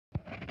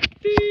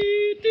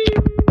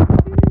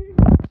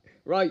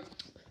Right.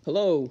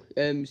 Hello.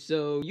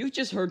 So you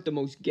just heard the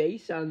most gay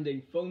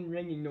sounding phone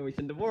ringing noise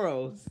in the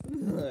world.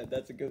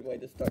 That's a good way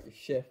to start your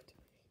shift.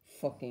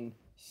 Fucking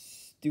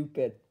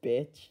stupid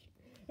bitch.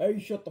 Hey,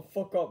 shut the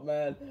fuck up,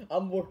 man.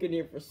 I'm working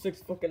here for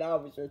 6 fucking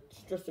hours. You're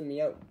stressing me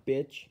out,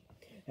 bitch.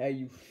 Hey,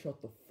 you shut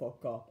the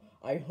fuck up.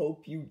 I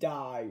hope you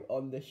die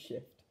on this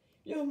shift.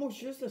 You're the most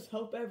useless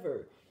help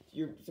ever.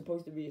 You're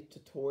supposed to be a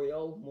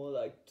tutorial, more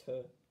like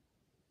to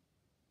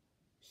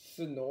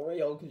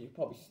scenario, because you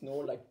probably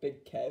snore like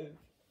Big Kev.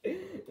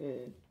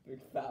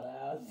 Big fat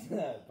ass.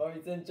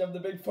 Probably since I'm the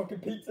big fucking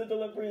pizza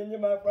delivery in your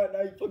mouth right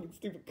now, you fucking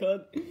stupid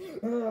cunt.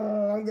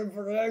 I'm gonna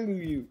fucking anger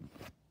you.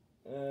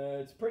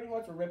 It's pretty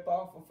much a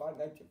rip-off of Five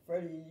Nights at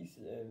Freddy's.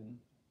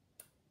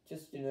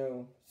 Just,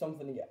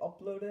 something to get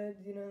uploaded,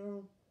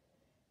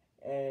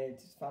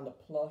 just found a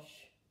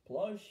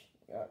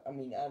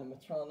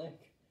animatronic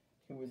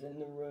who was in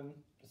the room,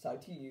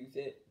 decided to use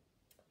it,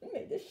 and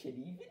made a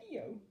shitty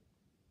video.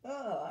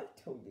 I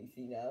totally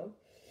see now.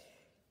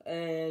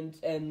 And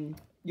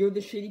you're the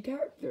shitty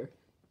character.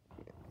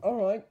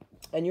 Alright.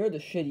 And you're the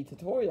shitty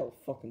tutorial,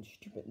 fucking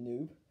stupid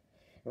noob.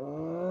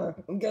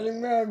 I'm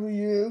getting mad with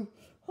you.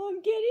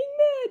 I'm getting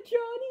mad,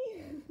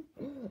 Johnny.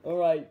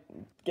 Alright,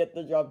 get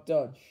the job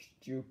done.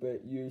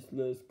 Stupid,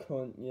 useless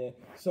cunt, yeah.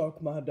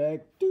 Suck my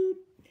dick, dude.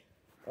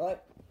 Alright.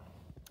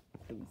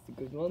 That's a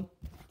good one.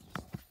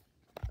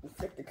 Let's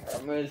check the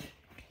cameras.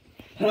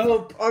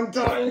 Help, I'm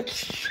dying.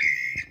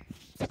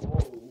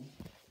 Whoa.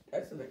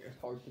 That's like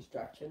a hard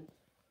distraction.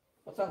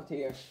 What's up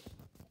here?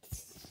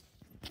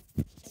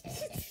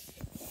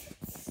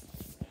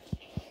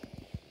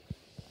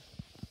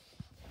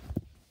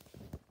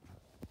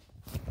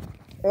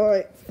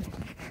 Alright.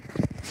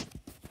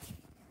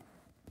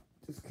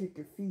 Just kick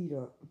your feet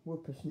up. We're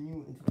pushing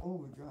you into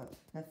overdrive.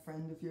 That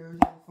friend of yours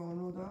on the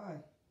phone will die.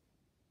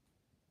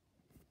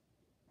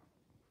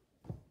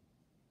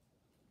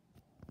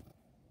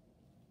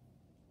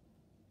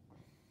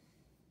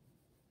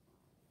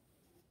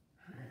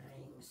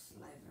 I'm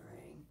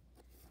slithering.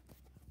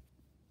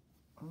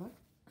 I'm like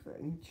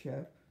creating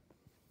chip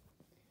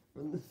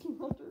from the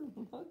slaughter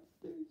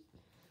monsters.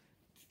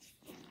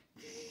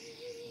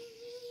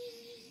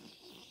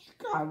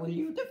 God, will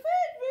you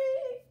defend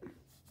me?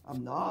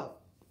 I'm not.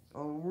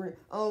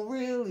 Oh,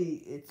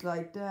 really? It's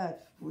like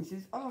that. Which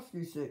is off,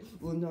 you say.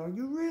 Well, now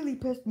you really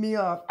pissed me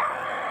off.